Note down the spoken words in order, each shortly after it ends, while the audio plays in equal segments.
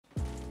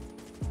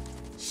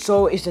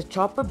So is the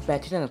chopper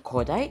better than a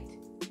Cordite?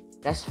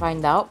 Let's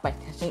find out by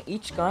testing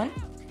each gun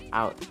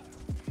out.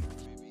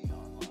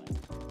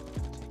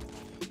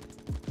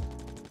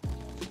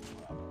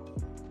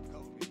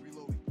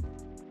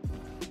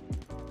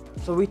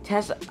 So we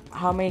test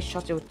how many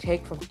shots it would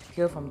take to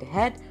kill from the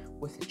head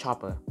with the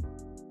chopper.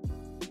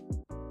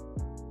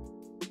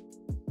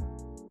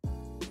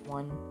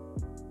 1,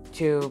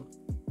 2,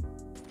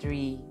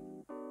 3,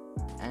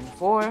 and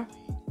 4.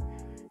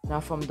 Now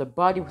from the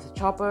body with the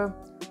chopper,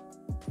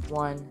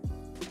 1,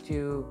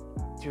 2,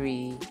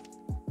 3,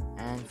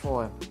 and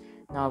 4.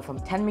 Now from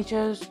 10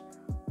 meters,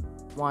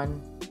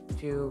 1,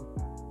 2,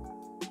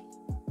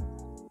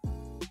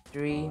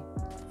 3,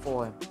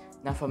 4.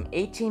 Now from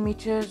 18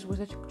 meters with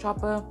the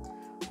chopper,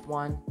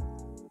 1,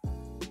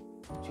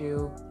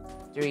 2,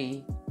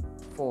 3,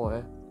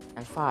 4,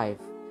 and 5.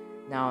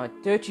 Now at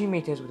 13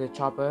 meters with the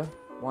chopper,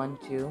 1,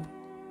 2,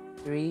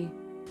 3,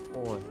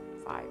 4,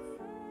 5.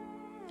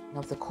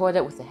 Now the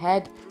Cordite with the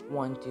head,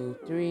 1, 2,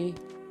 3,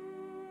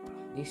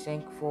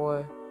 desync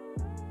 4,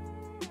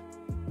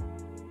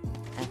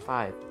 and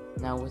 5.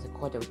 Now with the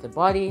Cordite with the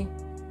body,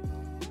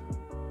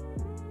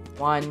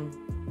 1,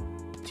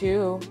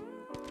 2,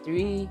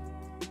 3,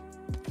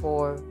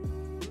 4,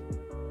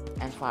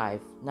 and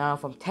 5. Now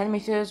from 10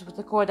 meters with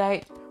the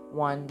Cordite,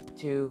 1,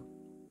 2,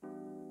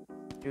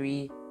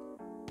 3,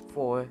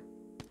 4,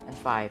 and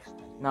 5.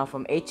 Now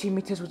from 18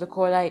 meters with the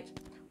Cordite,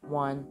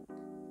 1,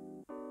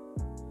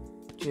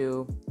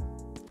 2,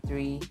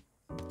 3,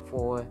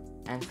 4,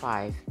 and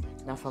 5.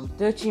 Now from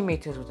 13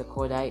 meters with the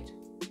Cordite,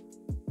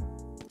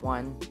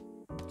 1,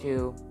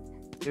 2,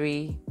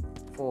 3,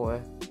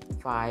 4,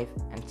 5,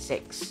 and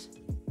 6.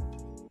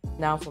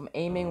 Now from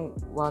aiming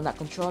while not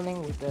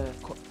controlling with the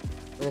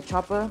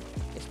chopper,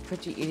 it's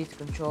pretty easy to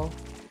control,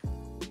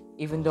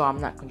 even though I'm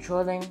not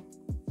controlling.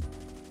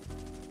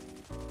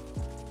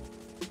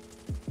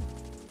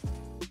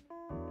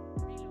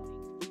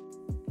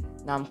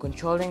 Now I'm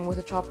controlling with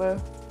the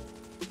chopper,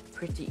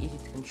 pretty easy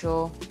to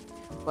control,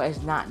 but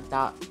it's not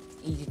that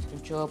easy to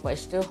control, but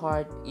it's still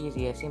hard,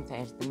 easy at the same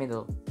time. It's the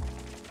middle,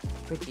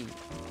 pretty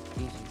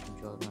easy to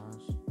control now.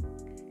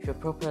 If you're a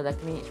pro player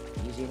like me, it's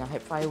pretty easy. Now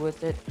hip fire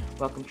with it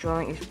while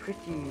controlling is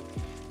pretty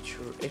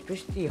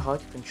hard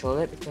to control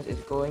it because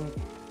it's going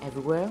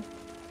everywhere.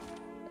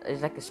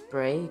 It's like a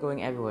spray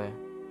going everywhere.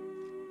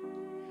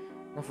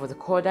 Now for the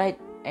Cordite,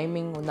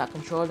 aiming when not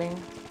controlling,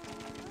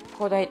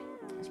 Cordite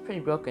is pretty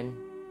broken.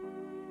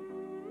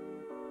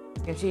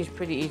 You can see it's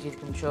pretty easy to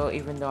control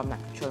even though I'm not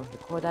controlling the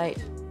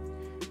Cordite.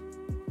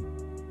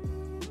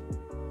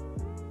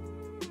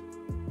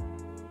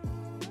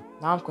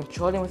 Now I'm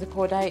controlling with the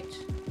Cordite.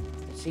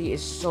 See,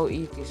 it's so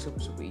easy,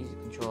 super easy to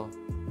control.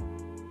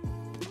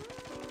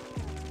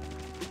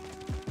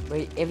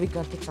 But every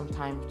gun takes some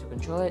time to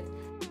control it.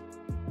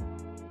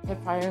 Hip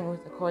firing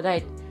with the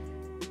Cordite,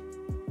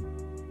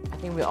 I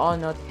think we all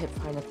know that hip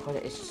firing with the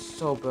Cordite is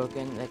so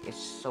broken, like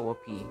it's so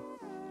OP. I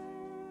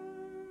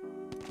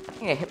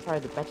think I hip fire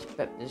is the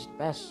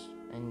best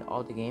in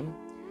all the game.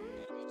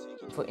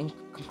 So in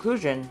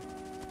conclusion,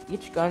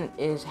 each gun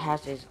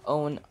has its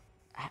own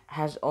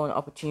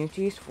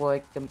opportunities. For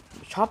like, the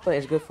chopper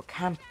is good for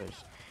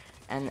campers,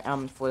 and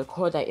for the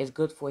Cordite is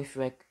good for if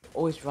you're like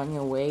always running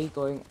away,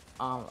 going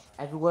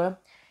everywhere,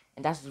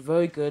 and that's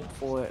very good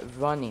for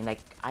running.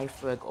 Like I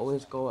feel like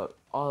always go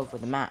all over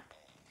the map.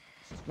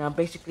 Now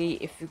basically,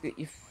 if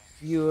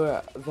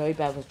you're very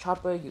bad with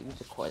chopper, you use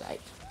the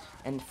Cordite.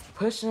 And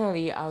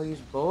personally, I'll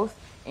use both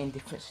in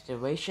different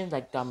situations,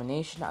 like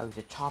domination. I'll use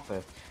the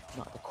chopper,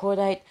 not the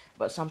Cordite,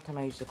 but sometimes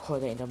I use the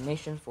Cordite in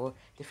domination for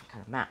different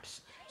kind of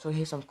maps. So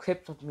here's some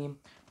clips of me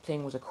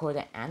playing with the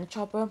Cordite and the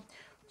chopper.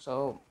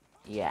 So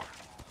yeah.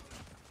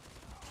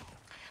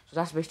 So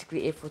that's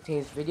basically it for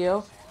today's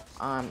video.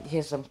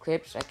 Here's some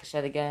clips. Like I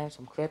said again,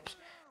 some clips.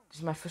 This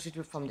is my first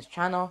video from this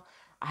channel.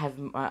 I have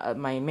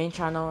my main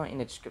channel in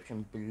the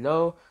description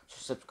below, so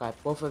subscribe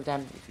both of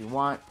them if you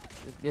want.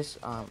 This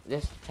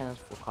channel is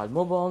for COD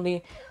Mobile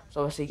only.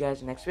 So I'll see you guys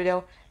in the next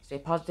video. Stay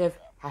positive,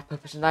 have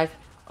purpose in life.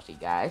 I'll see you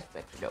guys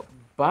next video.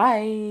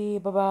 Bye,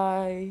 bye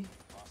bye.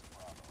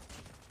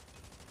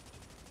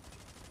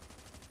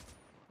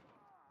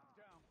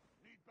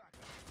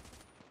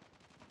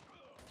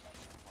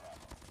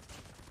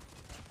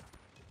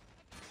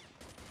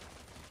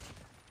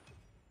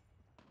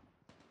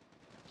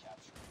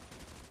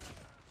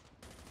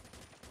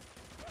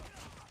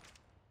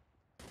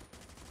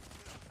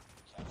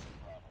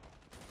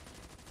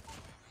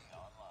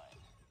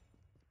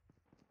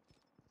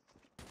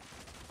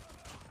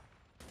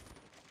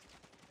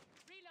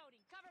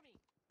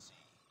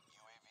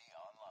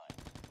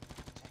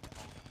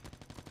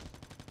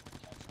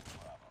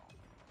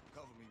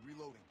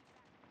 Reloading.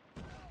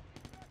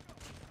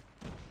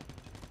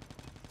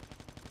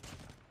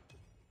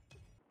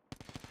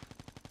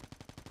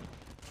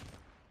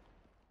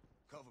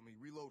 Cover me,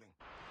 reloading.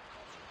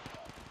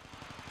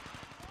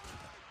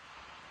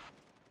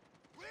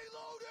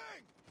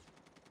 Reloading!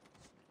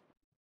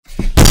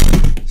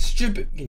 Stupid.